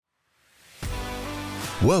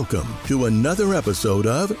Welcome to another episode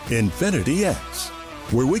of Infinity X,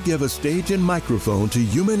 where we give a stage and microphone to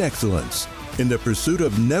human excellence in the pursuit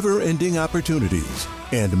of never-ending opportunities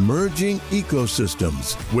and merging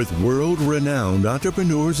ecosystems with world-renowned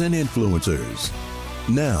entrepreneurs and influencers.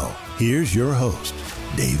 Now, here's your host,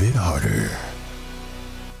 David Harder.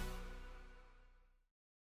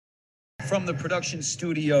 From the production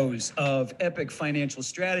studios of Epic Financial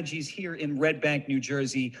Strategies here in Red Bank, New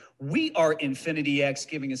Jersey, we are Infinity X,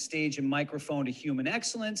 giving a stage and microphone to human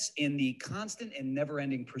excellence in the constant and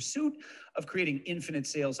never-ending pursuit of creating infinite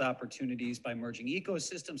sales opportunities by merging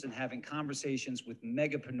ecosystems and having conversations with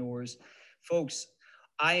megapreneurs. Folks,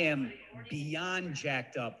 I am beyond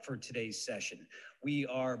jacked up for today's session. We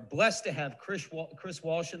are blessed to have Chris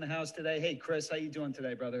Walsh in the house today. Hey, Chris, how you doing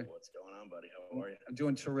today, brother? What's going on, buddy? How are you? I'm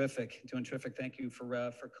doing terrific. Thank you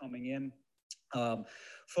for coming in.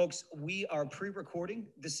 Folks, we are pre-recording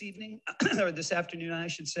this evening, or this afternoon, I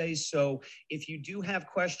should say. So if you do have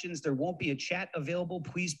questions, there won't be a chat available.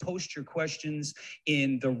 Please post your questions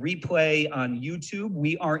in the replay on YouTube.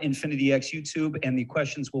 We are Infinity X YouTube, and the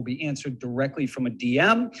questions will be answered directly from a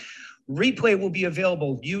DM. Replay will be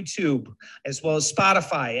available YouTube, as well as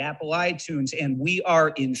Spotify, Apple iTunes, and we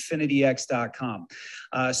are infinityx.com.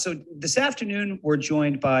 So this afternoon, we're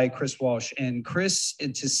joined by Chris Walsh. And Chris,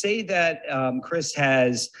 to say that Chris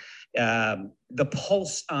has the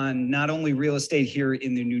pulse on not only real estate here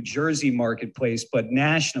in the New Jersey marketplace, but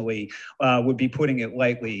nationally, would be putting it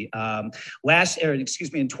lightly. In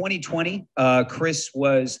 2020, Chris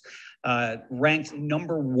was ranked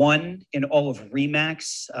number one in all of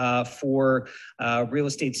RE/MAX for real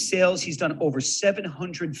estate sales. He's done over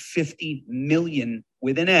 $750 million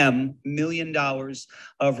million dollars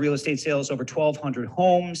of real estate sales, over 1,200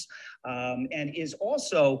 homes, and is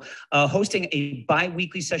also hosting a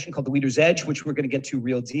bi-weekly session called The Leader's Edge, which we're going to get to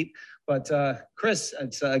real deep. But Chris,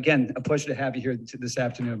 it's again a pleasure to have you here this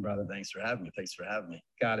afternoon, brother. Thanks for having me.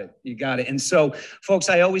 Got it. You got it. And so, folks,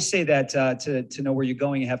 I always say that to know where you're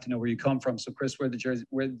going, you have to know where you come from. So, Chris, where did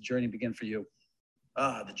the journey begin for you?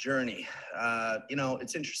 The journey.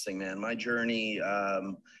 It's interesting, man. My journey.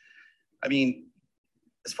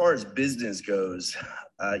 As far as business goes,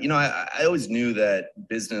 I always knew that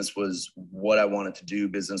business was what I wanted to do.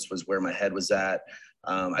 Business was where my head was at.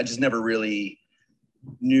 I just never really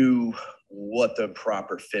knew what the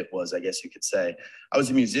proper fit was, I guess you could say. I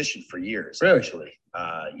was a musician for years, really? Actually.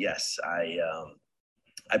 Yes, I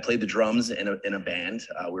played the drums in a band.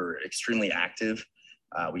 We were extremely active.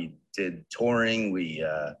 We did touring. We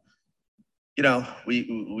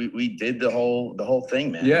did the whole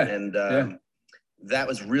thing, man. Yeah. And that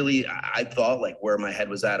was really, I thought, like, where my head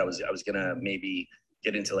was at. I was gonna maybe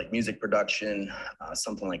get into like music production,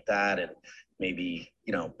 something like that, and maybe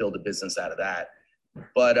build a business out of that.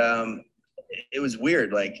 But it was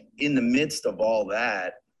weird. Like, in the midst of all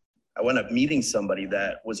that, I wound up meeting somebody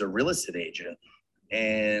that was a real estate agent,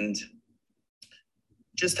 and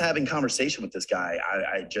just having conversation with this guy,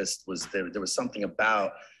 I just was there. There was something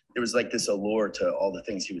about, there was like this allure to all the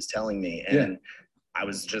things he was telling me, and I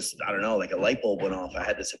was just, I don't know, like a light bulb went off. I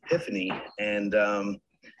had this epiphany, and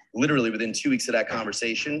literally within 2 weeks of that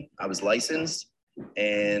conversation, I was licensed,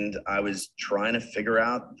 and I was trying to figure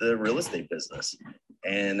out the real estate business.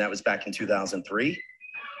 And that was back in 2003.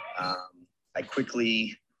 I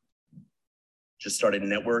quickly just started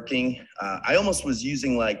networking. I almost was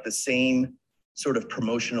using like the same sort of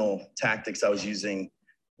promotional tactics I was using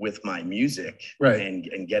with my music, right,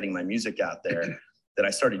 and getting my music out there, that I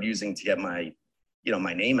started using to get my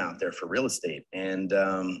name out there for real estate. And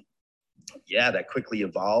that quickly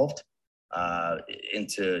evolved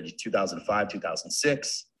into 2005,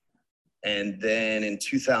 2006. And then in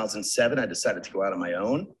 2007, I decided to go out on my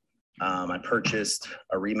own. I purchased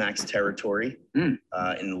a RE/MAX territory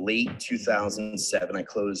in late 2007. I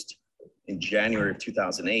closed in January of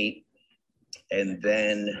 2008. And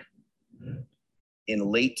then in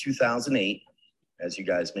late 2008, as you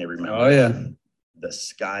guys may remember, the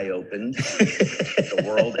sky opened, the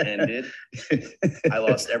world ended. I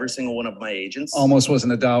lost every single one of my agents. Almost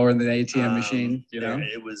wasn't a dollar in the ATM machine,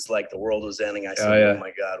 It was like the world was ending. I said, oh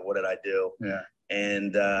my God, what did I do? Yeah.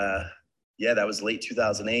 And that was late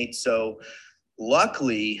 2008. So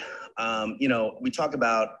luckily, we talk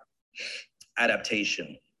about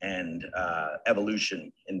adaptation and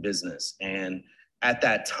evolution in business. And at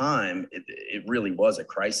that time, it really was a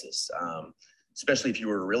crisis. Especially if you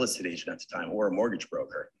were a real estate agent at the time or a mortgage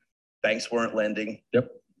broker. Banks weren't lending. Yep.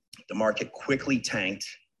 The market quickly tanked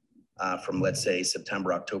from, let's say,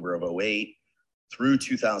 September, October of 2008 through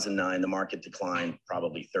 2009. The market declined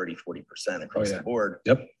probably 30-40% across the board.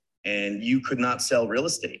 Yep. And you could not sell real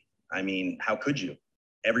estate. I mean, how could you?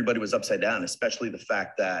 everybody was upside down, especially the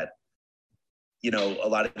fact that, you know, a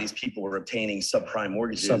lot of these people were obtaining subprime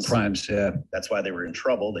mortgages. Subprimes, yeah. That's why they were in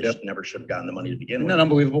trouble. They never should have gotten the money to begin with. Isn't that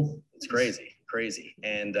unbelievable? It's crazy.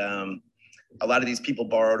 And a lot of these people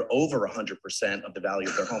borrowed over 100% of the value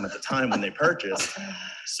of their home at the time when they purchased.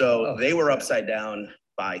 So they were upside down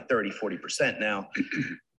by 30, 40%. Now,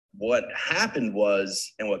 what happened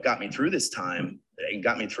was, and what got me through this time, and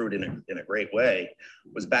got me through it in a great way,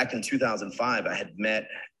 was back in 2005, I had met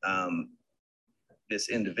this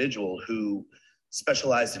individual who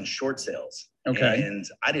specialized in short sales. Okay. And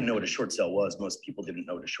I didn't know what a short sale was. Most people didn't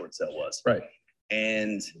know what a short sale was. Right.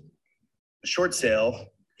 And a short sale,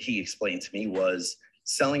 he explained to me, was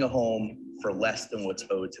selling a home for less than what's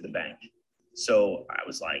owed to the bank. So I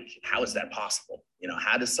was like, how is that possible? You know,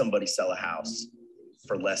 how does somebody sell a house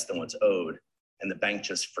for less than what's owed and the bank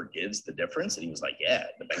just forgives the difference? And he was like, yeah,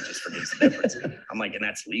 the bank just forgives the difference. I'm like, and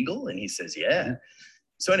that's legal? And he says, yeah.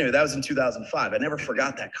 So anyway, that was in 2005. I never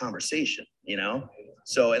forgot that conversation, you know?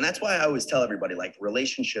 So, and that's why I always tell everybody, like,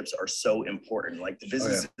 relationships are so important. Like the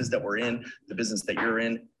businesses that we're in, the business that you're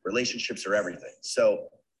in, relationships are everything. So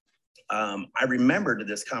I remembered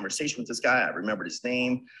this conversation with this guy. I remembered his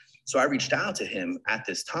name. So I reached out to him at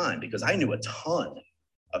this time because I knew a ton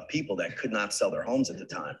of people that could not sell their homes at the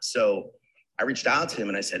time. So I reached out to him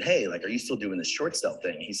and I said, hey, like, are you still doing this short sale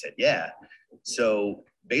thing? He said, yeah. So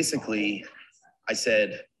basically I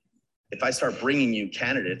said, if I start bringing you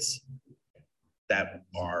candidates that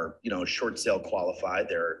are, you know, short sale qualified,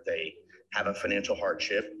 they have a financial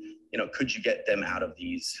hardship, you know, could you get them out of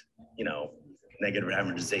these, you know, negative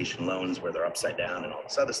amortization loans where they're upside down and all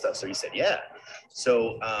this other stuff? So he said, yeah.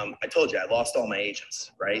 So I told you, I lost all my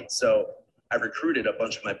agents, right? So I recruited a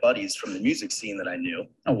bunch of my buddies from the music scene that I knew.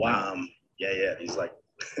 Oh, wow. Yeah. These like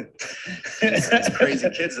these crazy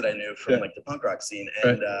kids that I knew from like the punk rock scene.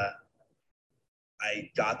 And I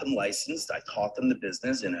got them licensed. I taught them the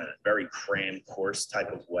business in a very crammed course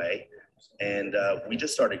type of way. And we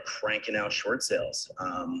just started cranking out short sales.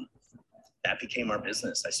 That became our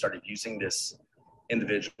business. I started using this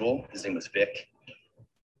individual. His name was Vic.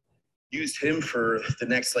 Used him for the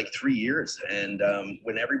next like 3 years. And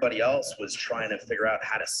when everybody else was trying to figure out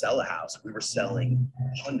how to sell a house, we were selling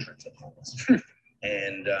hundreds of homes.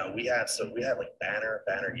 And we had like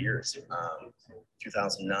banner years,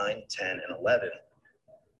 2009, 10, and 11.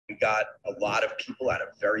 We got a lot of people out of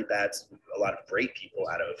a lot of great people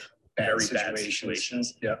out of very bad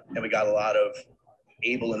situations. Yeah. And we got a lot of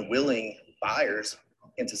able and willing buyers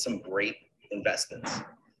into some great investments.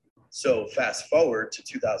 So fast forward to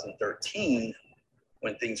 2013,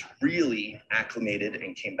 when things really acclimated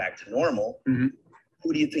and came back to normal,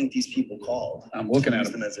 who do you think these people called? I'm looking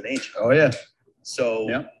at them as an agent. Oh, yeah.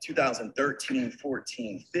 So 2013,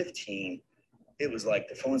 14, 15, it was like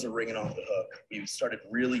the phones are ringing off the hook. We started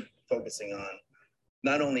really focusing on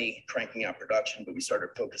not only cranking out production, but we started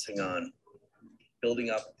focusing on building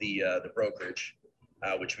up the brokerage,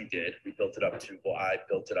 which we did. We built it up to, I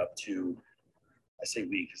built it up to, I say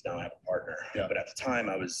we because now I have a partner. Yeah. But at the time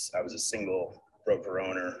I was a single broker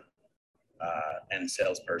owner and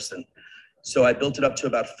salesperson. So I built it up to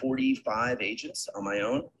about 45 agents on my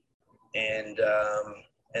own. And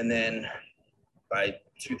then by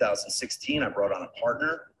 2016, I brought on a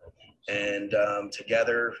partner, and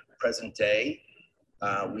together, present day,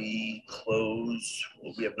 we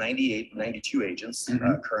have 92 agents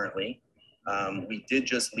currently. We did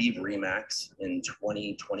just leave RE/MAX in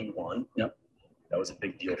 2021. Yep. That was a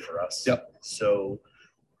big deal for us. Yep. So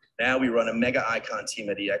now we run a mega icon team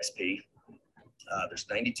at EXP. There's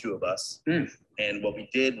 92 of us. And what we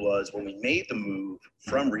did was when we made the move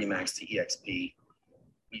from RE/MAX to EXP,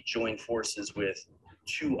 we joined forces with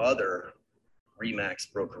 2 other RE/MAX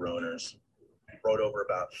broker owners. We brought over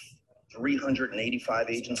about 385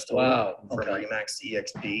 agents total from RE/MAX to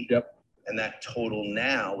EXP. Yep. And that total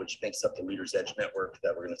now, which makes up the Leaders Edge network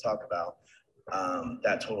that we're going to talk about,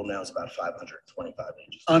 that total now is about 525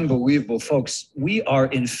 agents. Unbelievable, folks. We are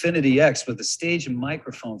Infinity X with a stage and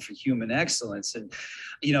microphone for human excellence. And,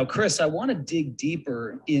 you know, Chris, I want to dig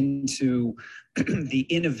deeper into the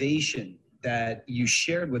innovation that you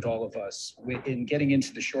shared with all of us in getting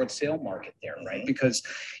into the short sale market there, right? Because,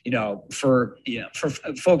 for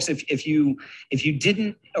folks, if you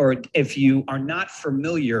didn't, or if you are not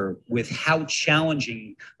familiar with how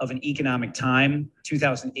challenging of an economic time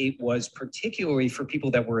 2008 was, particularly for people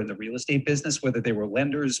that were in the real estate business, whether they were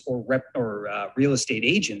lenders or real estate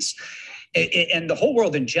agents, and the whole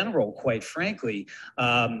world in general, quite frankly,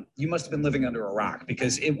 you must have been living under a rock,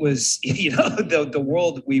 because it was, the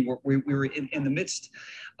world, we were in the midst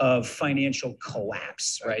of financial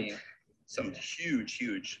collapse, right? some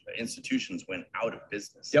huge institutions went out of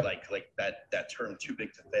business. Yep. Like that term too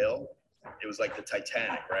big to fail. It was like the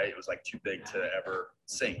Titanic, right? It was like too big to ever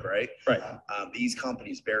sink, right? Right. These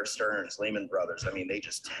companies, Bear Stearns, Lehman Brothers, I mean, they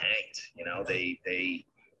just tanked, you know, it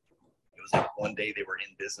was like one day they were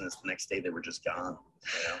in business, the next day they were just gone.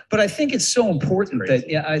 You know? But I think it's so important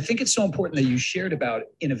that you shared about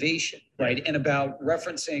innovation, right? And about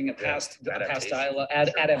referencing a past dialogue,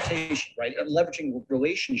 adaptation, right? And leveraging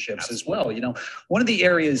relationships as well. You know, one of the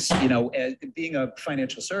areas, you know, being a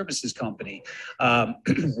financial services company,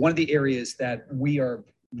 one of the areas that we are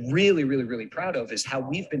really proud of is how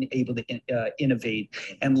we've been able to innovate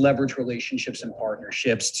and leverage relationships and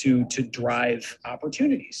partnerships to drive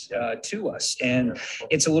opportunities to us. And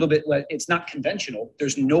it's a little bit like, it's not conventional.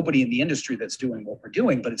 There's nobody in the industry that's doing what we're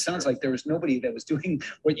doing, but it sounds like there was nobody that was doing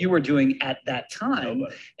what you were doing at that time.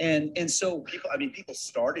 Nobody. And so people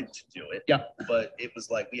started to do it, yeah, but it was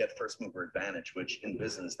like we had first mover advantage, which in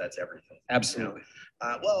business, that's everything. Absolutely. You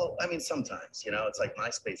know? Well, I mean, sometimes, you know, it's like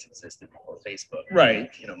MySpace existed before Facebook. Right.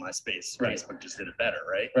 You know, MySpace, Right. Facebook just did it better,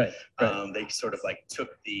 right? Right. They sort of like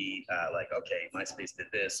took the like, okay, MySpace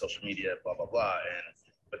did this, social media, blah blah blah,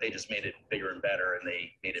 but they just made it bigger and better, and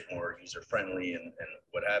they made it more user friendly and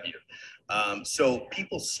what have you. So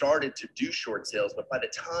people started to do short sales, but by the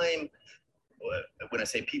time, when I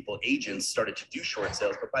say people, agents started to do short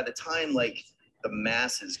sales, but by the time like the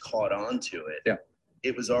masses caught on to it, yeah,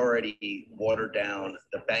 it was already watered down.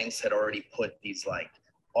 The banks had already put these like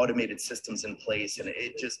automated systems in place, and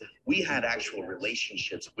we had actual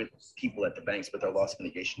relationships with people at the banks, with our loss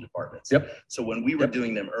mitigation departments. Yep. So when we were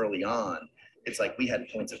doing them early on, it's like we had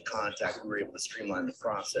points of contact. We were able to streamline the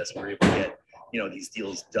process. We were able to get, you know, these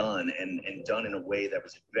deals done and done in a way that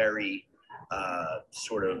was very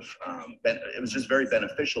it was just very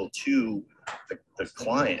beneficial to the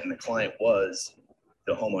client, and the client was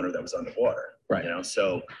the homeowner that was underwater. Right. You know,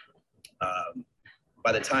 so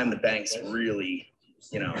by the time the banks really,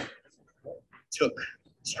 you know, took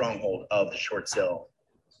stronghold of the short sale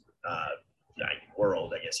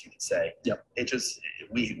world, I guess you could say. Yep. It just,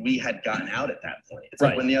 we had gotten out at that point. It's right.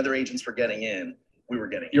 like when the other agents were getting in, we were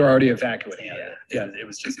getting You're already evacuating. Yeah. It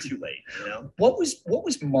was just too late, you know? What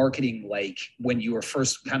was marketing like when you were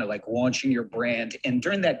first kind of like launching your brand, and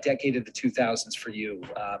during that decade of the 2000s for you?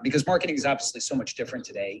 Because marketing is obviously so much different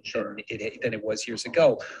today than it was years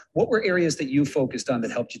ago. What were areas that you focused on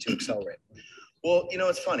that helped you to accelerate? Well, you know,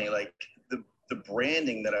 it's funny, like the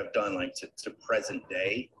branding that I've done, like to present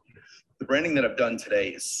day, the branding that I've done today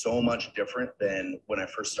is so much different than when I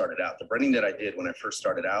first started out. The branding that I did when I first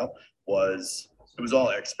started out was all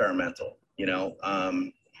experimental, you know?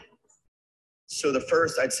 So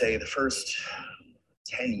I'd say the first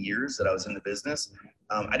 10 years that I was in the business,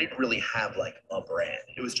 I didn't really have like a brand.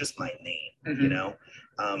 It was just my name, you know?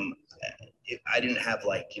 I didn't have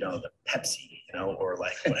like, you know, the Pepsi, you know, or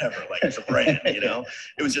like whatever, like it's a brand, you know?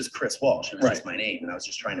 It was just Chris Walsh. It was just my name, and I was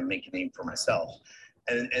just trying to make a name for myself.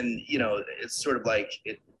 And you know, it's sort of like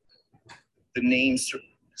the name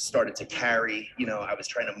started to carry. You know, I was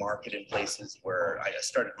trying to market in places where I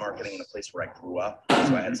started marketing in a place where I grew up,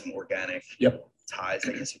 so I had some organic ties,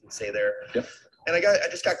 I guess you could say there. Yep. And I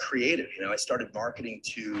just got creative. You know, I started marketing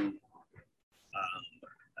to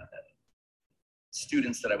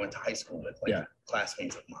students that I went to high school with, like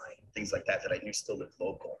classmates of mine, things like that I knew still lived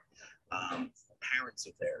local. Parents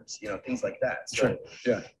of theirs, you know, things like that. So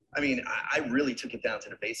I mean, I really took it down to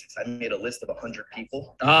the basics. I made a list of 100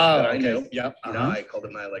 people that I knew. Yep. You know, I called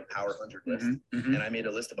it my like Power 100 list. And I made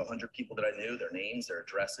a list of 100 people that I knew, their names, their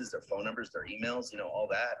addresses, their phone numbers, their emails, you know, all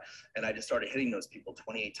that. And I just started hitting those people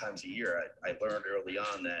 28 times a year. I learned early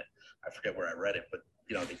on that, I forget where I read it, but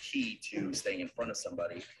you know, the key to staying in front of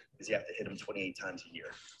somebody is you have to hit them 28 times a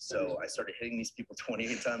year. So I started hitting these people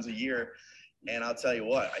 28 times a year. And I'll tell you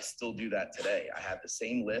what, I still do that today. I have the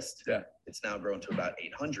same list. Yeah. It's now grown to about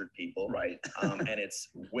 800 people. Right. And it's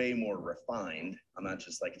way more refined. I'm not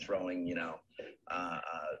just like throwing, you know,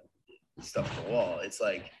 stuff at the wall. It's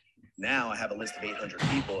like now I have a list of 800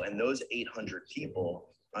 people, and those 800 people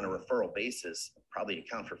on a referral basis probably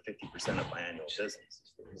account for 50% of my annual business.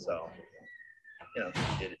 So, you know,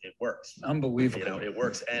 it works. Unbelievable. You know, it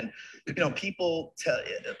works. And, you know, people tell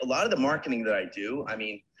a lot of the marketing that I do, I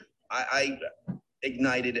mean, I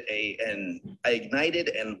ignited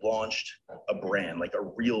and launched a brand, like a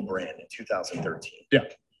real brand in 2013. Yeah.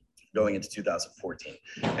 Going into 2014.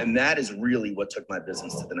 And that is really what took my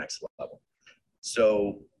business to the next level.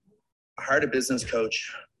 So I hired a business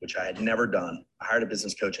coach, which I had never done. I hired a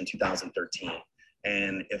business coach in 2013.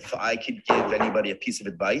 And if I could give anybody a piece of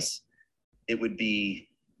advice, it would be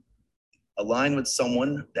align with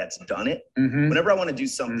someone that's done it. Mm-hmm. Whenever I want to do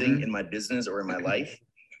something in my business or in my life,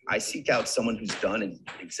 I seek out someone who's done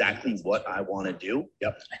exactly what I want to do.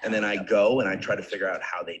 Yep. And then I go and I try to figure out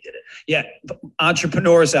how they did it. Yeah.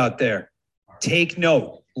 Entrepreneurs out there, take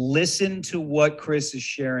note. Listen to what Chris is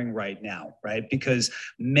sharing right now, right? Because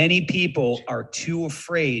many people are too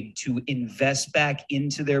afraid to invest back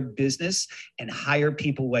into their business and hire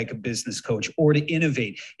people like a business coach or to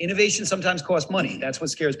innovate. Innovation sometimes costs money. That's what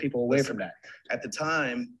scares people away from that. At the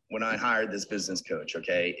time when I hired this business coach,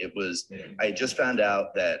 okay, I had just found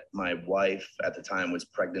out that my wife at the time was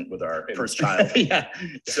pregnant with our first child. Yeah.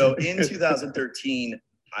 So in 2013,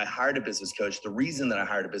 I hired a business coach. The reason that I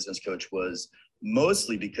hired a business coach was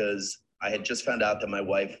mostly because I had just found out that my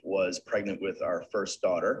wife was pregnant with our first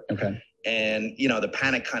daughter. Okay. And, the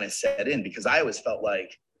panic kind of set in because I always felt like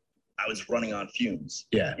I was running on fumes.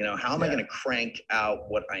 Yeah. How am I going to crank out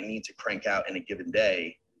what I need to crank out in a given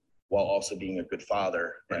day while also being a good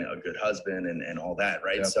father and a good husband and all that,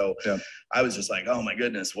 right? So I was just like, oh my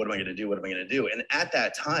goodness, what am I going to do? What am I going to do? And at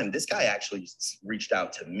that time, this guy actually reached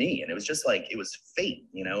out to me, and it was just like, it was fate,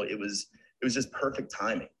 it was just perfect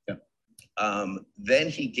timing. Yeah. Then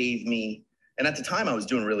he gave me, and at the time I was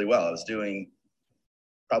doing really well. I was doing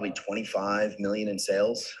probably 25 million in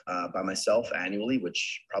sales by myself annually,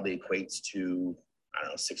 which probably equates to, I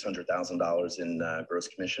don't know, $600,000 in gross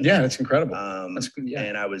commission. Yeah, that's incredible. That's good. Yeah.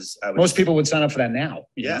 And I was most people would sign up for that now.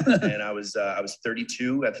 Yeah. And I was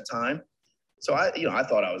 32 at the time. So I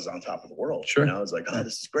thought I was on top of the world. Sure. I was like, oh,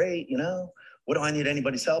 this is great. What do I need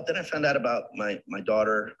anybody's help? Then I found out about my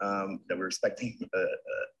daughter, that we're expecting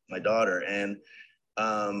my daughter. And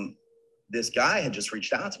this guy had just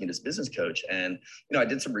reached out to me, this business coach. And, I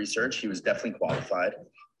did some research. He was definitely qualified.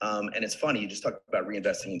 And it's funny, you just talked about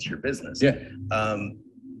reinvesting into your business. Yeah.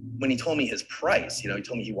 When he told me his price, he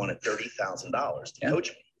told me he wanted $30,000 to coach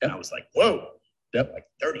me. Yep. And I was like, whoa. Yep. Like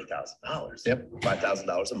 $30,000. Yep.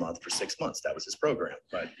 $5,000 a month for 6 months. That was his program.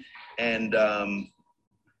 Right. And, I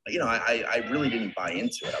really didn't buy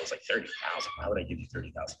into it. I was like, 30,000. Why would I give you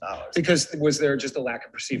 $30,000? Because was there just a lack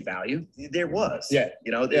of perceived value? There was. Yeah.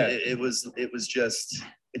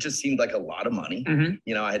 It just seemed like a lot of money.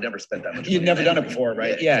 Mm-hmm. I had never spent that much money. You'd never done it before,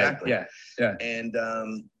 right? Yeah. Exactly. Yeah. And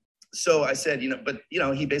so I said,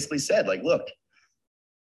 he basically said, like, look,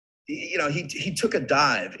 he took a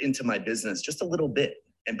dive into my business just a little bit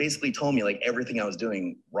and basically told me like everything I was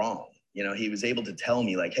doing wrong. He was able to tell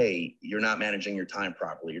me like, hey, you're not managing your time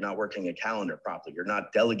properly. You're not working a calendar properly. You're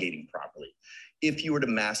not delegating properly. If you were to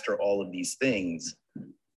master all of these things,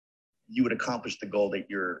 you would accomplish the goal that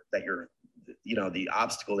you're the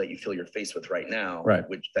obstacle that you feel you're faced with right now, right,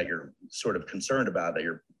 that you're sort of concerned about, that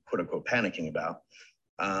you're quote unquote panicking about.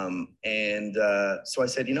 So I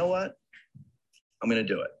said, you know what? I'm going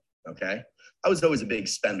to do it. Okay. I was always a big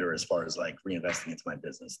spender as far as like reinvesting into my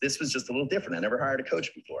business. This was just a little different. I never hired a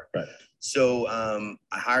coach before. Right. So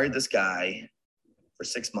I hired this guy for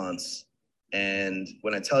 6 months. And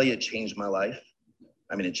when I tell you it changed my life,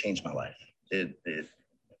 I mean, it changed my life. It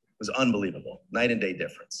was unbelievable. Night and day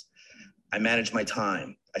difference. I managed my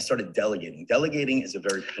time. I started delegating. Delegating is a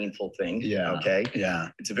very painful thing. Yeah. Okay. Yeah.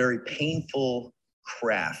 It's a very painful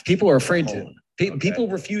craft. People are afraid to. Okay. People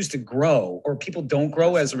refuse to grow, or people don't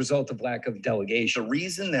grow as a result of lack of delegation. The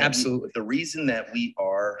reason that we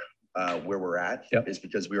are where we're at is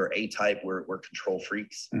because we are A-type. We're control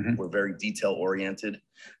freaks. Mm-hmm. We're very detail oriented,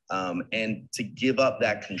 and to give up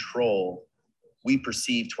that control, we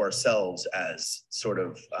perceive to ourselves as sort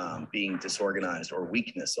of being disorganized or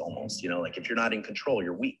weakness almost. Like if you're not in control,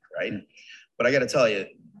 you're weak, right? Mm-hmm. But I got to tell you,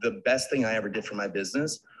 the best thing I ever did for my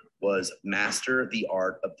business was master the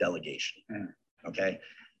art of delegation. Mm-hmm. Okay.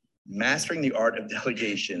 Mastering the art of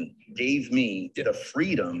delegation gave me the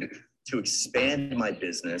freedom to expand my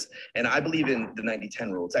business. And I believe in the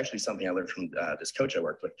 90-10 rule. It's actually something I learned from this coach I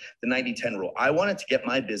worked with, the 90-10 rule. I wanted to get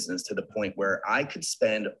my business to the point where I could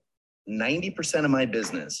spend 90% of my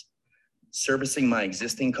business servicing my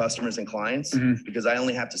existing customers and clients, mm-hmm. because I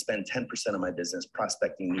only have to spend 10% of my business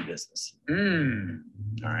prospecting new business. All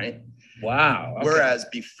right. Wow. Okay. Whereas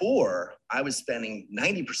before I was spending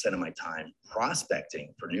 90% of my time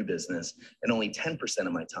prospecting for new business and only 10%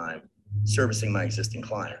 of my time servicing my existing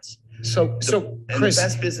clients. So Chris, the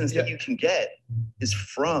best business that you can get is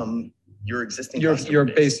from your existing your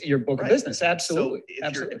book right. of business. Absolutely.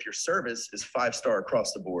 So if your service is 5-star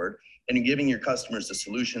across the board and you're giving your customers the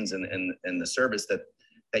solutions and the service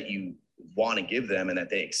that you want to give them and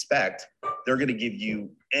that they expect, they're going to give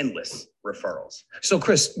you endless referrals. So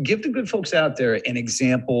Chris, give the good folks out there an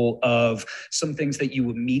example of some things that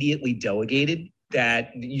you immediately delegated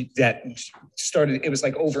that started, it was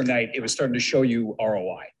like overnight, it was starting to show you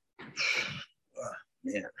ROI.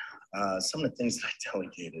 Man, some of the things that I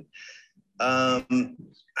delegated.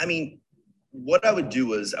 I mean, what I would do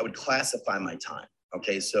was I would classify my time.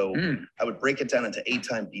 Okay, so I would break it down into A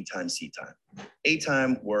time, B time, C time. A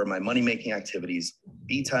time were my money-making activities.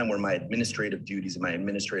 B time were my administrative duties and my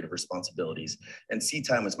administrative responsibilities. And C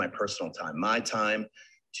time was my personal time, my time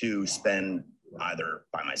to spend either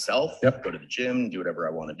by myself, go to the gym, do whatever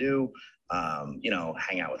I want to do,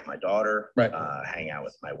 hang out with my daughter, hang out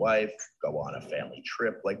with my wife, go on a family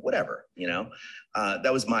trip, like whatever,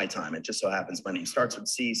 that was my time. It just so happens my name starts with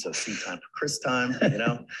C, so C time for Chris time,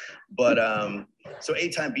 but so A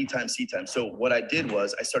time, B time, C time. So what I did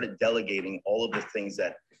was I started delegating all of the things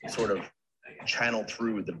that sort of channel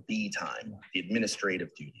through the B time, the administrative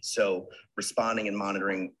duties. So responding and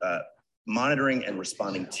monitoring and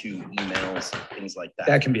responding to emails, things like that.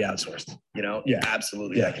 That can be outsourced.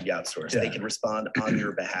 Absolutely. That can be outsourced. They can respond on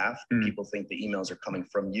your behalf. People think the emails are coming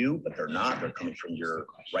from you, but they're not. They're coming from your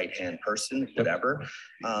right-hand person, whatever.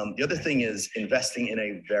 The other thing is investing in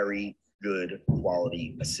a very good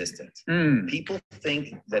quality assistant. People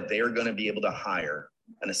think that they are going to be able to hire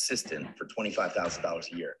an assistant for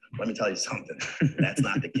 $25,000 a year. Let me tell you something. That's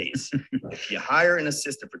not the case. If you hire an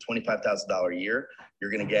assistant for $25,000 a year,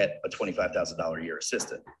 you're going to get a $25,000 a year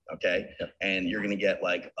assistant. Okay. And you're going to get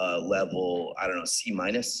like a level, I don't know, C-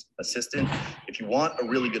 assistant. If you want a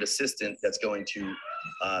really good assistant that's going to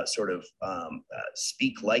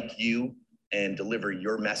speak like you and deliver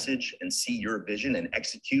your message and see your vision and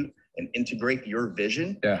execute and integrate your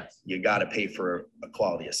vision, you got to pay for a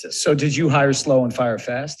quality assistant. So did you hire slow and fire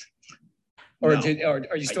fast? Or, No,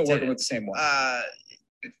 are you still working with the same one?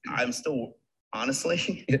 I'm still,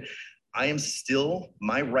 honestly, I am still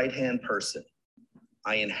my right-hand person.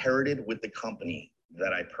 I inherited with the company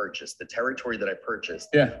that I purchased. The territory that I purchased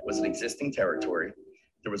was an existing territory.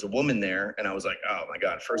 There was a woman there, and I was like, oh my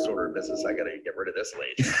God, first order of business, I got to get rid of this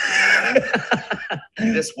lady.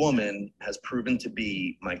 This woman has proven to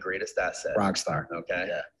be my greatest asset. Rock star.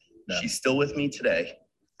 Okay. She's still with me today.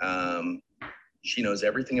 She knows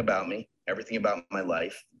everything about me, everything about my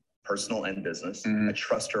life, personal and business. I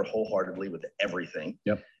trust her wholeheartedly with everything.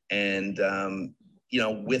 And,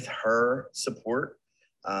 with her support,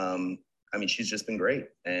 she's just been great.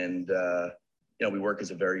 And, we work as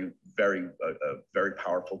a very, very, very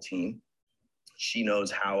powerful team. She knows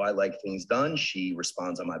how I like things done. She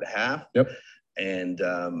responds on my behalf. And,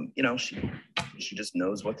 she just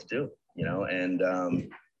knows what to do, and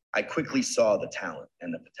I quickly saw the talent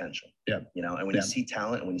and the potential, and when you see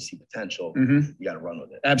talent and when you see potential, you got to run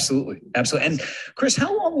with it. Absolutely. And Chris,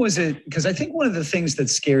 how long was it? Because I think one of the things that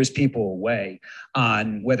scares people away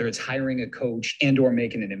on whether it's hiring a coach and or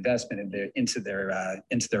making an investment into their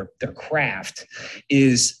craft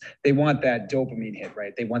is they want that dopamine hit,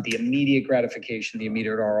 right? They want the immediate gratification, the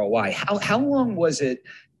immediate ROI. How long was it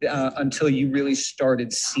until you really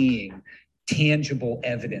started seeing tangible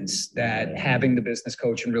evidence that having the business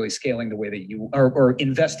coach and really scaling the way that you are, or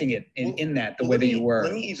investing it in that the way that you were?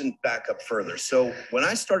 Let me even back up further. So when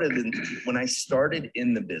I started in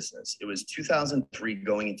the business, it was 2003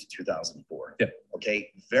 going into 2004.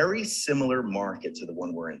 Okay. Very similar market to the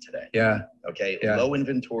one we're in today. Okay. Low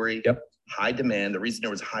inventory. High demand. The reason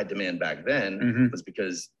there was high demand back then was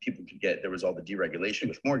because people there was all the deregulation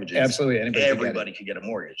with mortgages. Absolutely. Everybody could get a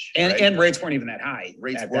mortgage. And rates weren't even that high.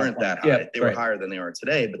 Rates weren't that high. They were higher than they are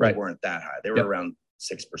today, but they weren't that high. They were around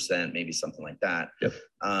 6%, maybe something like that.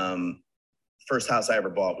 First house I ever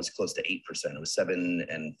bought was close to 8%. It was 7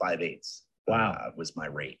 5/8. Wow. Was my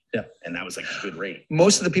rate. And that was like a good rate.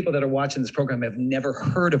 Most of the people that are watching this program have never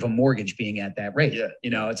heard of a mortgage being at that rate.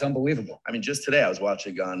 It's unbelievable. I mean, just today I was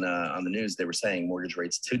watching on the news, they were saying mortgage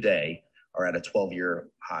rates today are at a 12-year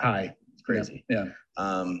high. It's crazy.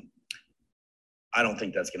 I don't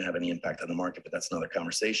think that's going to have any impact on the market, but that's another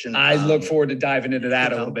conversation. I look forward to diving into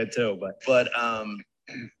that a little bit too.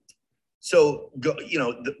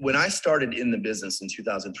 When I started in the business in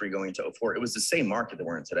 2003 going into 2004, it was the same market that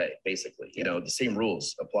we're in today, basically. The same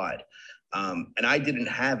rules applied. And I didn't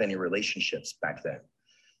have any relationships back then.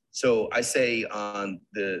 So I say on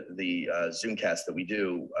the Zoomcast that we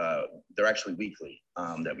do, they're actually weekly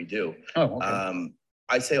that we do.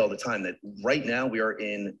 I say all the time that right now we are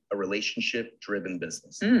in a relationship-driven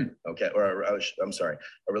business. Okay, a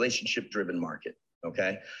relationship-driven market.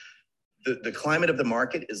 Okay, the climate of the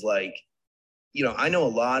market is like, I know a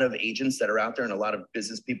lot of agents that are out there and a lot of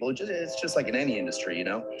business people. It's just like in any industry,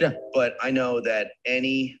 But I know that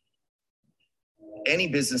any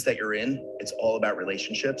business that you're in, it's all about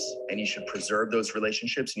relationships, and you should preserve those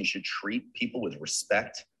relationships, and you should treat people with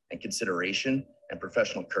respect and consideration and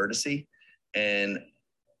professional courtesy. And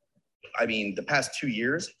I mean, the past 2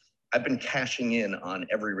 years, I've been cashing in on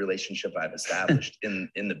every relationship I've established in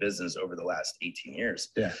the business over the last 18 years.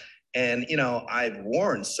 Yeah. And, you know, I've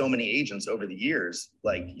warned so many agents over the years,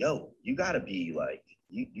 like, yo, you got to be like,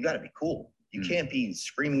 you got to be cool. You can't be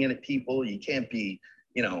screaming at people. You can't be,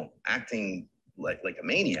 you know, acting like a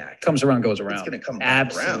maniac. Comes around, goes around. It's going to come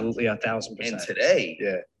back around. Absolutely, 1,000%. And today,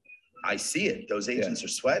 yeah, I see it. Those agents are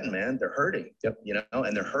sweating, man. They're hurting. Yep. You know,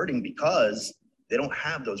 and they're hurting because they don't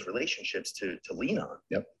have those relationships to lean on.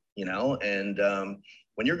 Yep. You know, and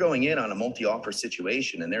when you're going in on a multi-offer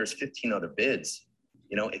situation and there's 15 other bids,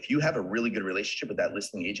 you know, if you have a really good relationship with that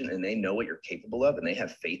listing agent and they know what you're capable of and they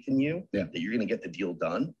have faith in you that you're going to get the deal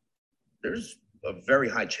done, there's a very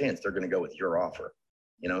high chance they're going to go with your offer.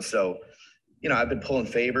 You know, so, you know, I've been pulling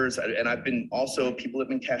favors, and I've been also, people have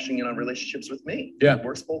been cashing in on relationships with me. Yeah. It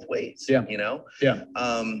works both ways. Yeah. You know? Yeah.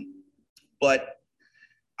 But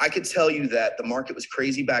I could tell you that the market was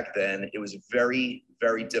crazy back then. It was very,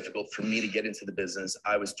 very difficult for me to get into the business.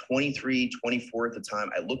 I was 23, 24 at the time.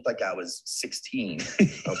 I looked like I was 16.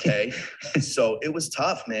 Okay. So it was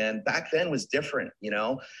tough, man. Back then was different. You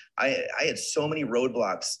know, I had so many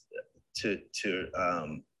roadblocks to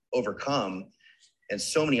overcome and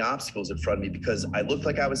so many obstacles in front of me because I looked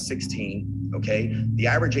like I was 16. Okay. The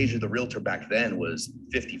average age of the realtor back then was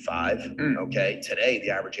 55. Okay. Today, the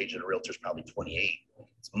average age of the realtor is probably 28.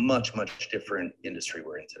 It's a much, much different industry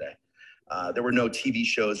we're in today. There were no TV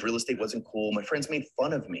shows. Real estate wasn't cool. My friends made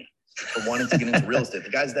fun of me for wanting to get into real estate.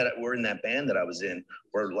 The guys that were in that band that I was in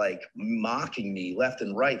were like mocking me left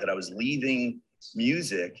and right that I was leaving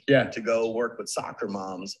music to go work with soccer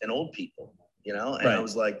moms and old people, you know? And I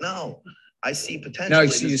was like, no, I see potential.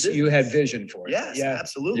 No, you had vision for it. Yes,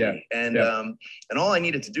 absolutely. Yeah. And all I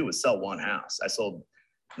needed to do was sell one house. I sold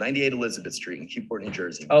 98 Elizabeth Street in Newport, New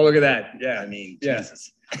Jersey. Oh, look at that. Yeah. I mean,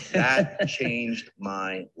 Jesus, that changed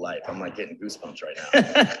my life. I'm like getting goosebumps right now.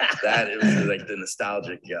 That it was like the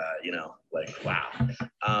nostalgic, you know, like, wow.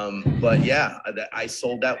 But yeah, I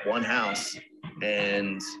sold that one house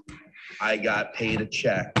and I got paid a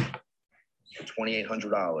check for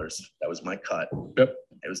 $2,800. That was my cut. Yep.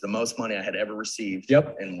 It was the most money I had ever received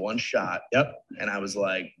in one shot. Yep. And I was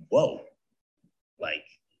like, whoa, like,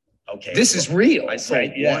 okay, this is real. I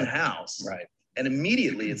sold one house. Right. And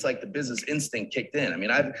immediately it's like the business instinct kicked in. I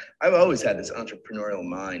mean, I've always had this entrepreneurial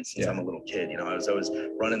mind since I'm a little kid. You know, I was always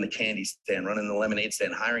running the candy stand, running the lemonade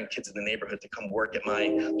stand, hiring kids in the neighborhood to come work at my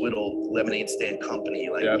little lemonade stand company.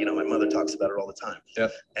 Like, you know, my mother talks about it all the time.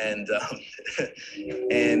 And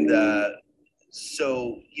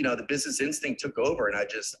so, you know, the business instinct took over and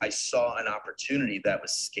I saw an opportunity that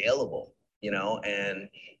was scalable, you know, and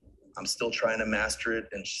I'm still trying to master it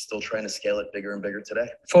and still trying to scale it bigger and bigger today.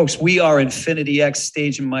 Folks, we are Infinity X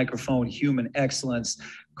Stage and Microphone Human Excellence.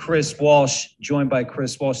 Chris Walsh, joined by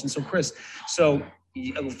Chris Walsh. And so Chris,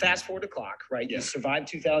 fast forward the clock, right? You survived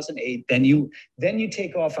 2008. Then you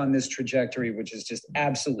take off on this trajectory, which is just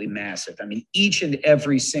absolutely massive. I mean, each and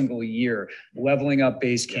every single year, leveling up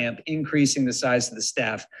base camp, increasing the size of the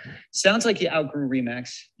staff. Sounds like you outgrew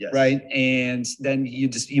RE/MAX, right? And then you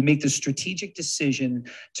make the strategic decision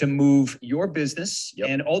to move your business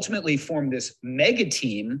and ultimately form this mega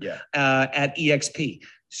team at EXP.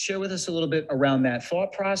 Share with us a little bit around that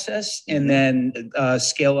thought process and then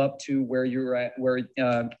scale up to where you're at, where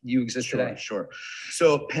you exist today. Sure.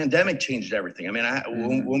 So pandemic changed everything. I mean,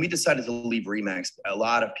 when we decided to leave RE/MAX, a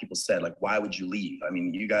lot of people said, like, why would you leave? I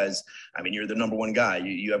mean, you guys, you're the number one guy.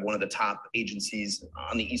 You have one of the top agencies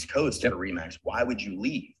on the East Coast for RE/MAX. Why would you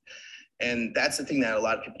leave? And that's the thing that a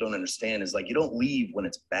lot of people don't understand is like, you don't leave when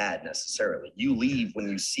it's bad necessarily. You leave when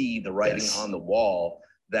you see the writing on the wall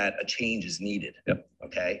that a change is needed.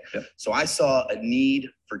 Okay. So I saw a need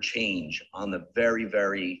for change on the very,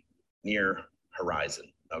 very near horizon.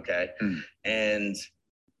 Okay. And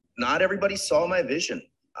not everybody saw my vision.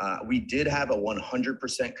 We did have a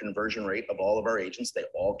 100% conversion rate of all of our agents. They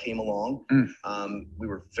all came along. We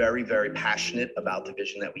were very, very passionate about the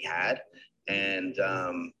vision that we had. And,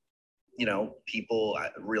 you know, people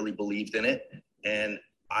really believed in it. And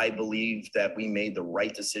I believe that we made the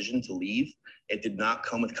right decision to leave. It did not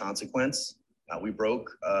come with consequence. We broke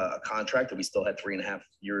a contract that we still had 3.5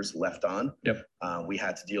 years left on. We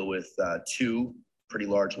had to deal with 2 pretty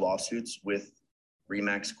large lawsuits with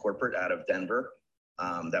RE/MAX corporate out of Denver.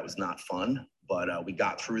 That was not fun, but we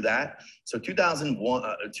got through that. So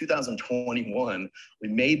 2021, we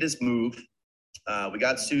made this move. We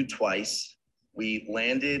got sued twice. We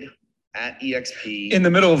landed at EXP. In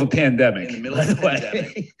the middle of a pandemic. In the middle of a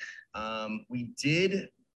pandemic. We did,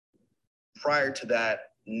 prior to that,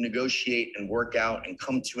 negotiate and work out and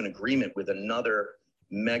come to an agreement with another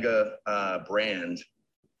mega brand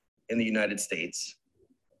in the United States.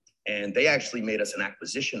 and they actually made us an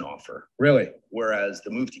acquisition offer. Really? Whereas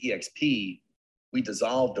the move to EXP, we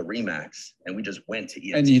dissolved the Remax and we just went to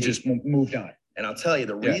EXP. And you just moved on. And I'll tell you,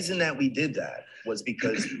 the reason that we did that was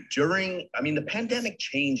because the pandemic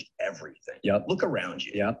changed everything. Yep. Look around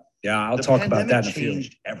you. Yep. Yeah, I'll talk about that in a few.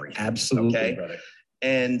 Changed everything. Absolutely, okay? brother.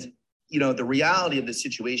 And the reality of the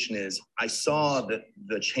situation is I saw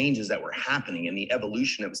the changes that were happening and the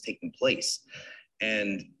evolution that was taking place.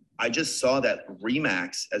 And I just saw that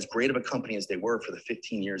Remax, as great of a company as they were for the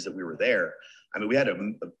 15 years that we were there, we had a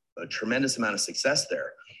tremendous amount of success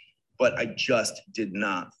there. But I just did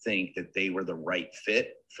not think that they were the right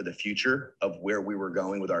fit for the future of where we were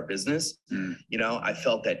going with our business. I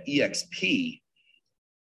felt that EXP,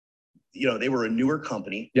 they were a newer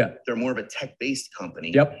company. Yeah. They're more of a tech-based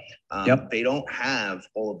company. Yep. They don't have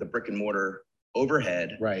all of the brick and mortar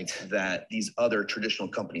overhead that these other traditional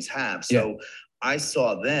companies have. So I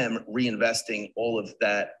saw them reinvesting all of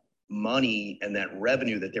that money and that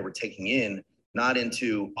revenue that they were taking in, not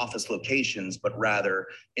into office locations, but rather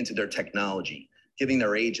into their technology, giving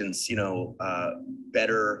their agents,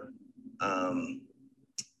 better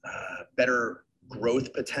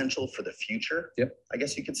growth potential for the future. Yep. I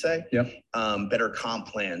guess you could say. Yep. Better comp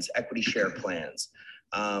plans, equity share plans,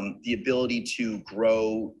 the ability to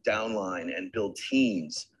grow downline and build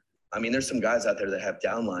teams. There's some guys out there that have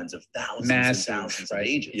downlines of thousands and thousands of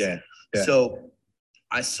agents. Yeah. So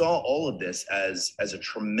I saw all of this as a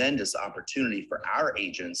tremendous opportunity for our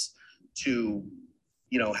agents to,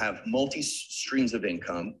 have multi streams of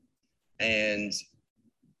income. And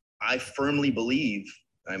I firmly believe,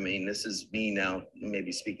 this is me now,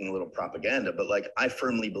 maybe speaking a little propaganda, but I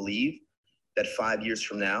firmly believe that 5 years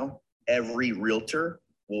from now, every realtor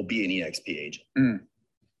will be an EXP agent.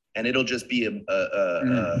 And it'll just be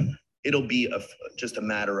just a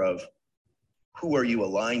matter of who are you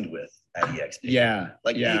aligned with at EXP? Yeah.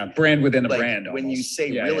 Brand within a brand. When you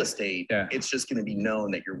say real estate, yeah. It's just going to be known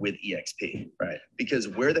that you're with EXP. Right. Because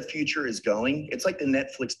where the future is going, it's like the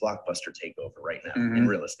Netflix Blockbuster takeover right now in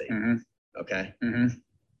real estate. Okay.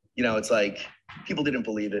 It's like people didn't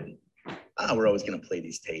believe it. We're always going to play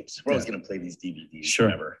these tapes. We're always going to play these DVDs.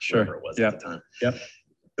 Whatever it was at the time. Yep.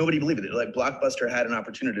 Nobody believed it. Blockbuster had an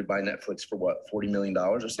opportunity to buy Netflix for what, $40 million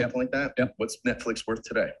or something like that? Yep. What's Netflix worth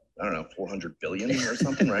today? I don't know, 400 billion or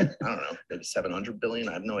something, right? I don't know, maybe 700 billion.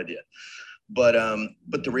 I have no idea. But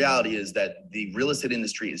the reality is that the real estate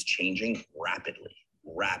industry is changing rapidly,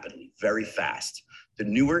 very fast. The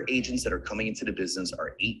newer agents that are coming into the business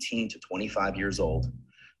are 18 to 25 years old.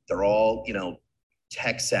 They're all,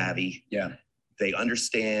 tech savvy. Yeah. They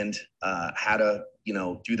understand how to,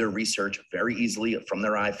 do their research very easily from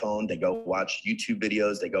their iPhone. They go watch YouTube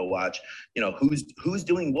videos. They go watch, who's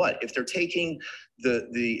doing what. If they're taking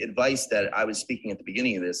the advice that I was speaking at the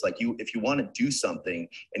beginning of this, if you want to do something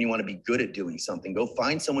and you want to be good at doing something, go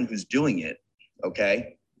find someone who's doing it.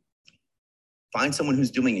 Okay. Find someone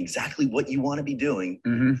who's doing exactly what you want to be doing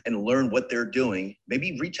and learn what they're doing.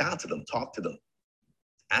 Maybe reach out to them, talk to them,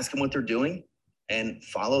 ask them what they're doing and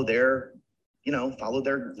follow their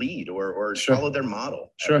lead or follow their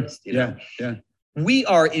model. Yeah. We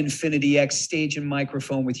are Infinity X Stage and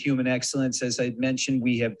Microphone with Human Excellence. As I mentioned,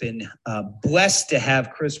 we have been blessed to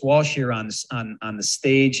have Chris Walsh here on the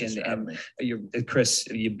stage. And Chris,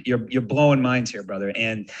 you're blowing minds here, brother.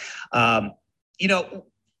 And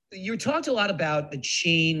you talked a lot about the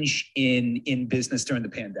change in business during the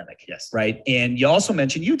pandemic. Yes. Right. And you also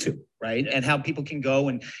mentioned YouTube, right? Yeah. And how people can go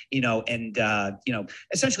and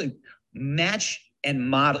essentially match and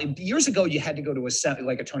model. Years ago, you had to go to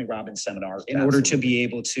a Tony Robbins seminar in order to be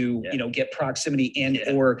able to, get proximity and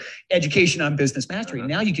or education on business mastery.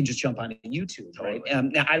 Now you can just jump on YouTube, right?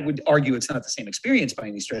 Now I would argue it's not the same experience by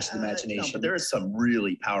any stretch of the imagination. No, but there is some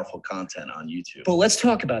really powerful content on YouTube. But let's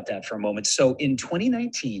talk about that for a moment. So in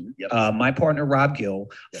 2019, my partner, Rob Gill,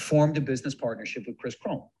 formed a business partnership with Chris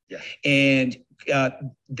Crone. Yeah. And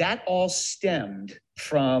that all stemmed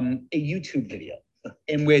from a YouTube video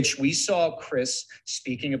in which we saw Chris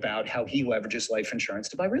speaking about how he leverages life insurance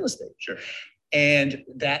to buy real estate. Sure. And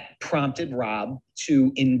that prompted Rob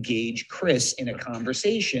to engage Chris in a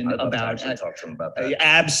conversation about. Talk to him about that.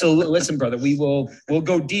 Absolutely. Listen, brother, we'll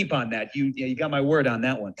go deep on that. You got my word on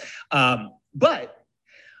that one. But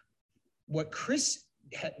what Chris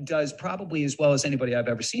does probably as well as anybody I've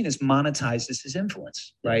ever seen is monetizes his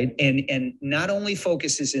influence, right? And not only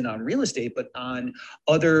focuses in on real estate, but on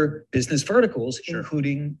other business verticals,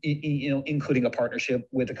 including a partnership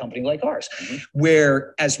with a company like ours,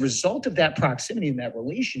 where as a result of that proximity and that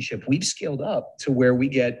relationship, we've scaled up to where we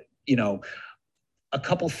get, a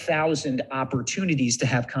couple thousand opportunities to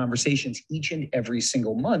have conversations each and every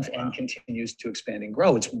single month and continues to expand and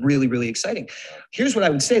grow. It's really, really exciting. Here's what I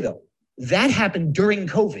would say though. That happened during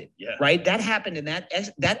COVID, right? That happened and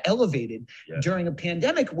that elevated during a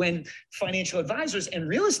pandemic when financial advisors and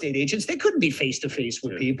real estate agents, they couldn't be face-to-face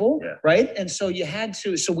with people, right? And so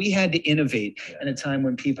we had to innovate in a time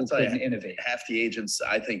when people couldn't innovate. Half the agents,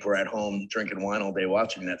 I think, were at home drinking wine all day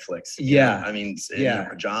watching Netflix. Yeah. I mean, in their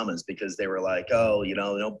pajamas, because they were like, oh,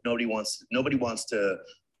 nobody wants to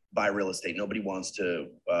buy real estate. Nobody wants to,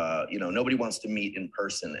 nobody wants to meet in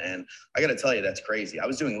person. And I got to tell you, that's crazy. I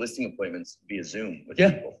was doing listing appointments via Zoom with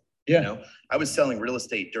people. I was selling real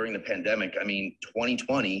estate during the pandemic. I mean,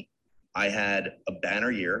 2020, I had a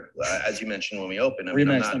banner year, as you mentioned when we opened. I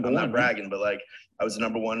mean, I'm not bragging, but like I was the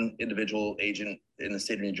 #1 individual agent in the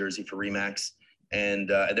state of New Jersey for RE/MAX. And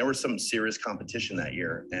there was some serious competition that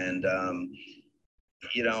year. And,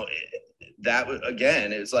 that was,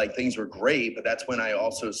 again, it was like things were great, but that's when I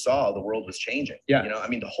also saw the world was changing. I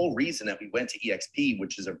mean, the whole reason that we went to EXP,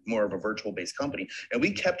 which is more of a virtual based company, and we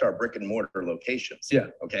kept our brick and mortar locations.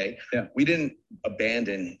 Okay. We didn't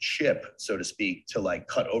abandon ship, so to speak, to like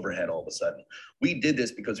cut overhead all of a sudden. We did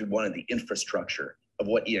this because we wanted the infrastructure of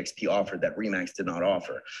what EXP offered that RE/MAX did not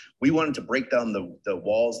offer. We wanted to break down the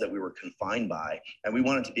walls that we were confined by, and we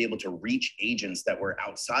wanted to be able to reach agents that were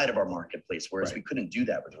outside of our marketplace, whereas we couldn't do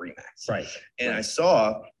that with RE/MAX. And I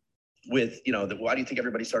saw with, why do you think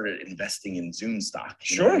everybody started investing in Zoom stock?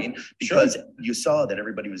 You know what I mean? Because you saw that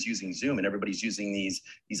everybody was using Zoom and everybody's using these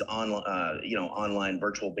online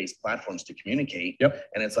virtual based platforms to communicate.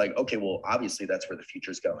 And it's like, okay, well, obviously that's where the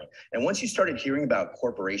future's going. And once you started hearing about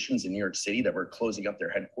corporations in New York City that were closing up their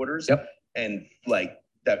headquarters and like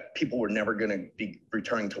that people were never going to be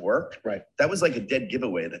returning to work, that was like a dead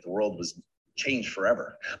giveaway that the world was changed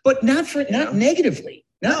forever. But not negatively.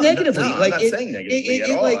 Not negatively. I'm not saying negatively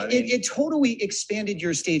at all. It totally expanded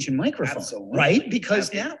your stage and microphone, right?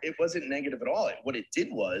 Because now it wasn't negative at all. What it did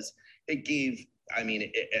was it gave, I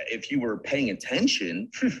mean, if you were paying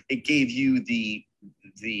attention, it gave you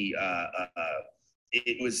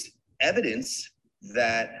it was evidence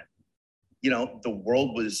that, the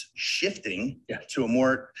world was shifting to a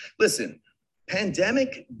more,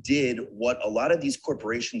 pandemic did what a lot of these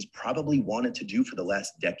corporations probably wanted to do for the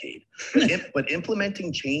last decade. But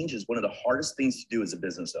implementing change is one of the hardest things to do as a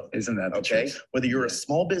business owner. Isn't that okay? Whether you're a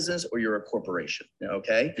small business or you're a corporation,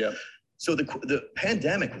 okay? So the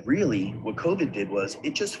pandemic really, what COVID did was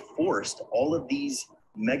it just forced all of these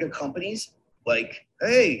mega companies like,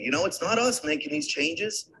 hey, it's not us making these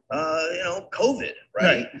changes. COVID,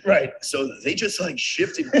 right? So they just like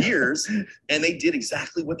shifted gears and they did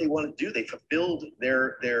exactly what they wanted to do. They fulfilled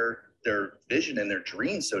their vision and their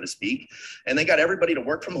dream, so to speak. And they got everybody to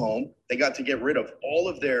work from home. They got to get rid of all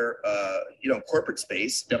of their, corporate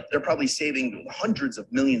space. They're probably saving hundreds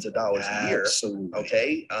of millions of dollars a year.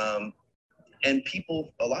 Okay. And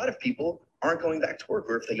a lot of people aren't going back to work,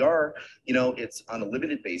 or if they are, it's on a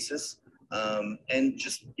limited basis. And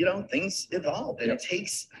just, things evolve, and it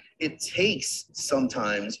takes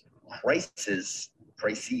sometimes crises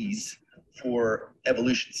for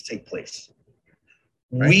evolution to take place.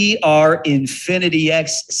 Right? We are Infinity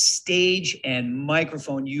X stage and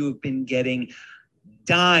microphone. You have been getting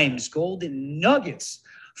dimes, golden nuggets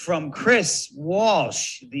from Chris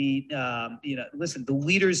Walsh, the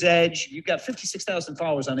Leader's Edge. You've got 56,000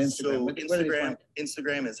 followers on Instagram. So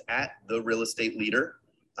Instagram is at The Real Estate Leader.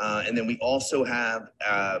 And then we also have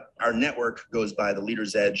our network goes by The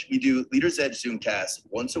Leader's Edge. We do Leader's Edge Zoomcast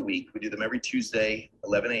once a week. We do them every Tuesday,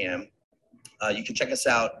 11 a.m. You can check us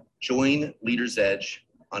out, Join Leader's Edge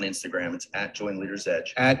on Instagram. It's at Join Leader's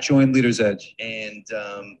Edge. At Join Leader's Edge. And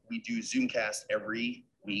we do Zoomcast every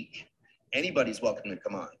week. Anybody's welcome to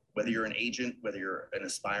come on. Whether you're an agent, whether you're an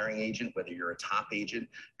aspiring agent, whether you're a top agent,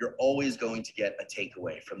 you're always going to get a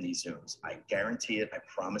takeaway from these Zooms. I guarantee it. I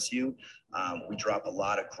promise you. We drop a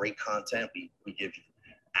lot of great content. We give you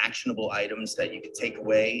actionable items that you can take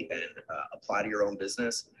away and apply to your own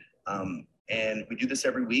business. And we do this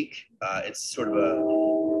every week. It's sort of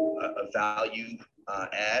a value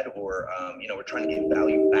add, or we're trying to give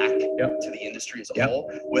value back to the industry as a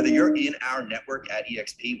whole. Whether you're in our network at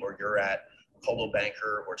EXP or you're at Coldwell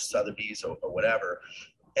Banker or Sotheby's or whatever,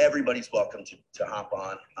 everybody's welcome to hop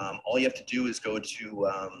on. All you have to do is go to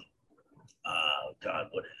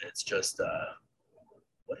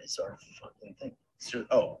what is our fucking thing?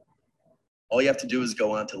 All you have to do is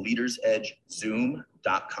go on to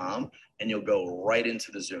leadersedgezoom.com and you'll go right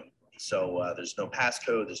into the Zoom. So there's no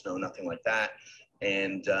passcode, there's no nothing like that.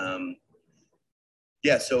 And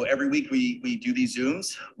Yeah, so every week we do these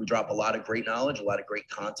Zooms. We drop a lot of great knowledge, a lot of great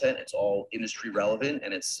content. It's all industry relevant,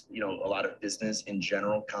 and it's a lot of business in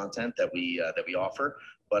general content that we offer.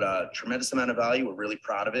 But a tremendous amount of value. We're really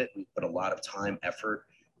proud of it. We put a lot of time, effort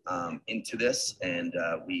into this, and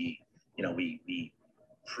we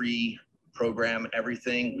pre-program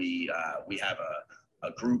everything. We have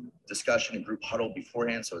a group discussion, a group huddle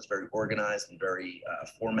beforehand, so it's very organized and very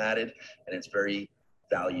formatted, and it's very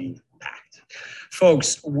value packed.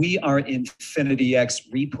 Folks, we are Infinity X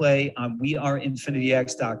Replay on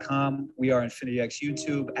weareinfinityx.com. We are Infinity X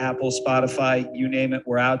YouTube, Apple, Spotify, you name it,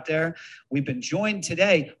 we're out there. We've been joined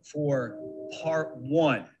today for part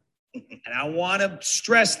one. And I want to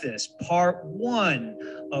stress this, part one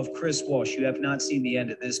of Chris Walsh. You have not seen the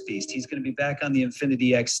end of this beast. He's going to be back on the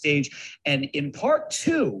Infinity X stage. And in part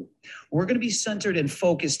two, we're going to be centered and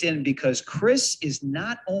focused in because Chris is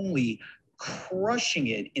not only crushing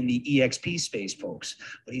it in the EXP space, folks,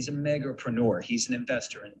 but he's a megapreneur. He's an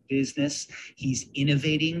investor in business. He's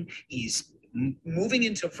innovating. He's moving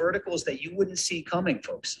into verticals that you wouldn't see coming,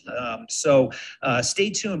 folks. So stay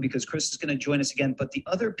tuned because Chris is going to join us again. But the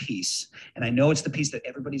other piece, and I know it's the piece that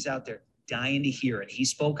everybody's out there dying to hear, and he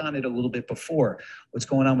spoke on it a little bit before, what's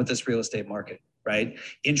going on with this real estate market, right?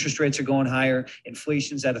 Interest rates are going higher.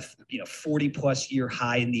 Inflation's at a 40 plus year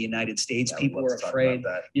high in the United States. Yeah, people are afraid.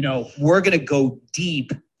 We're going to go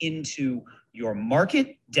deep into your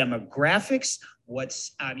market demographics.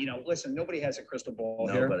 What's listen, nobody has a crystal ball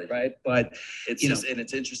here, right? But it's and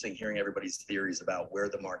it's interesting hearing everybody's theories about where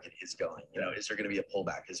the market is going. Is there going to be a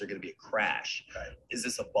pullback? Is there going to be a crash? Right. Is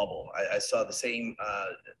this a bubble? I saw the same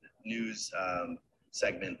news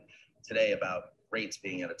segment today about rates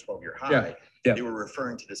being at a 12-year high. Yeah. They were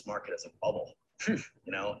referring to this market as a bubble, and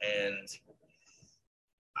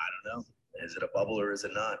I don't know. Is it a bubble or is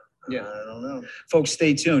it not? Yeah. I don't know. Folks,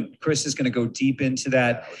 stay tuned. Chris is going to go deep into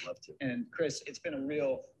that. Yeah, I would love to. And Chris, it's been a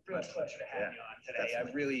real pleasure to have you on today.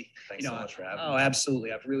 Definitely. I really, thanks so much for having me. Oh,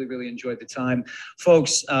 absolutely. I've really enjoyed the time.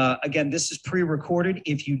 Folks, again, this is pre-recorded.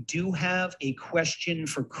 If you do have a question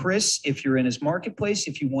for Chris, if you're in his marketplace,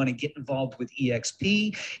 if you want to get involved with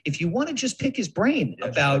EXP, if you want to just pick his brain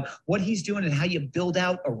about what he's doing and how you build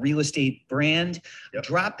out a real estate brand,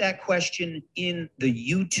 drop that question in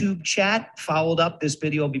the YouTube chat. Followed up, this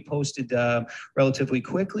video will be posted relatively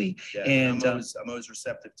quickly. Yeah, and I'm always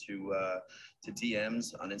receptive to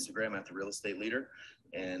DMs on Instagram at The Real Estate Leader.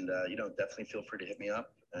 And, definitely feel free to hit me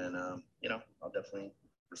up. And, I'll definitely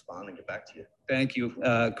respond and get back to you. Thank you,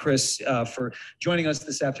 Chris, for joining us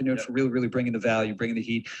this afternoon, for really bringing the value, bringing the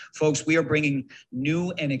heat. Folks, we are bringing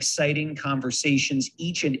new and exciting conversations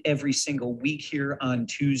each and every single week here on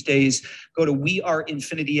Tuesdays. Go to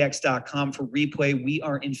weareinfinityx.com for replay. We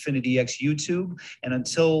are Infinity X YouTube. And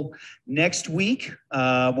until next week,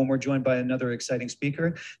 when we're joined by another exciting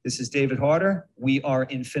speaker, this is David Harder. We are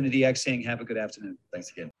Infinity X saying have a good afternoon. Thanks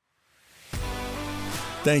again.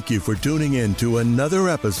 Thank you for tuning in to another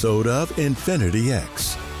episode of Infinity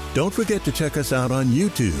X. Don't forget to check us out on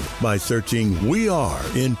YouTube by searching We Are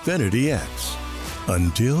Infinity X.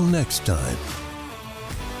 Until next time.